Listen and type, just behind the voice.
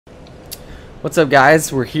What's up,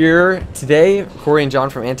 guys? We're here today, Corey and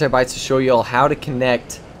John from AntiBytes, to show you all how to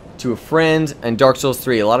connect to a friend in Dark Souls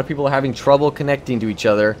 3. A lot of people are having trouble connecting to each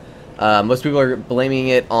other. Most people are blaming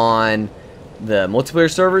it on the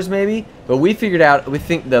multiplayer servers, maybe. But we figured out, we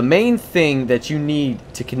think the main thing that you need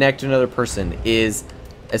to connect to another person is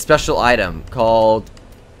a special item called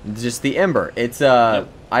just the Ember. It's a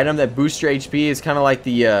item that boosts your HP. It's kind of like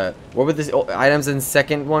the, what were the items in the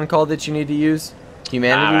second one called that you need to use?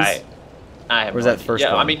 Humanities? I have Or was no that the first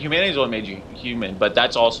idea. one? I mean, humanity's what made you human, but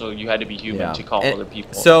that's also, you had to be human to call other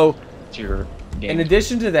people so, to your game. in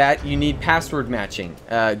addition to that, you need password matching.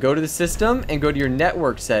 Go to the system and go to your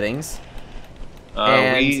network settings.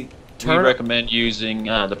 We recommend using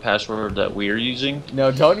the password that we are using.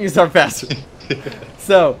 No, don't use our password.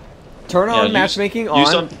 So, turn on matchmaking on.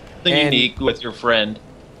 Use something unique with your friend.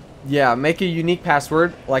 Yeah, make a unique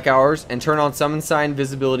password like ours and turn on summon sign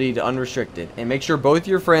visibility to unrestricted. And make sure both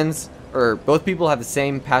your friends or both people have the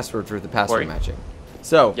same password for the password matching.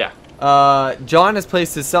 So, John has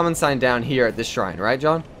placed his summon sign down here at this shrine, right,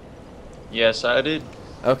 John? Yes, I did.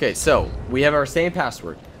 Okay, so we have our same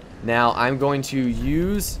password. Now I'm going to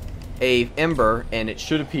use a Ember and it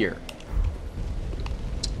should appear.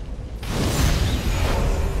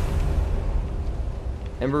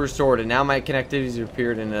 Ember restored, and now my connectivities have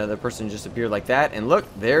appeared and another person just appeared like that. And look,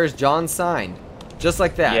 there's John's sign. Just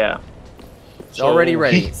like that. Yeah. It's already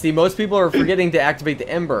ready. See, most people are forgetting to activate the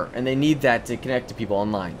Ember, and they need that to connect to people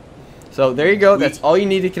online. So there you go. That's all you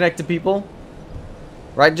need to connect to people.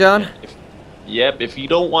 Right, John? Yep. If you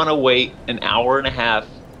don't want to wait an hour and a half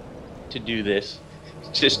to do this,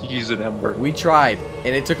 just use an Ember. We tried,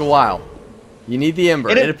 and it took a while. You need the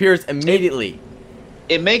Ember. It appears immediately.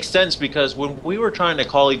 It makes sense because when we were trying to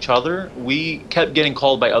call each other, we kept getting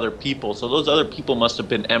called by other people. So those other people must have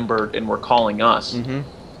been Embered and were calling us. Mm-hmm.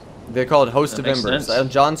 They're called Host of Embers. On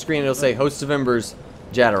John's screen, it'll say Host of Embers,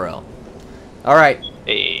 Jadderell. All right.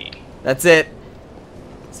 Hey. That's it.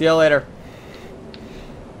 See y'all later.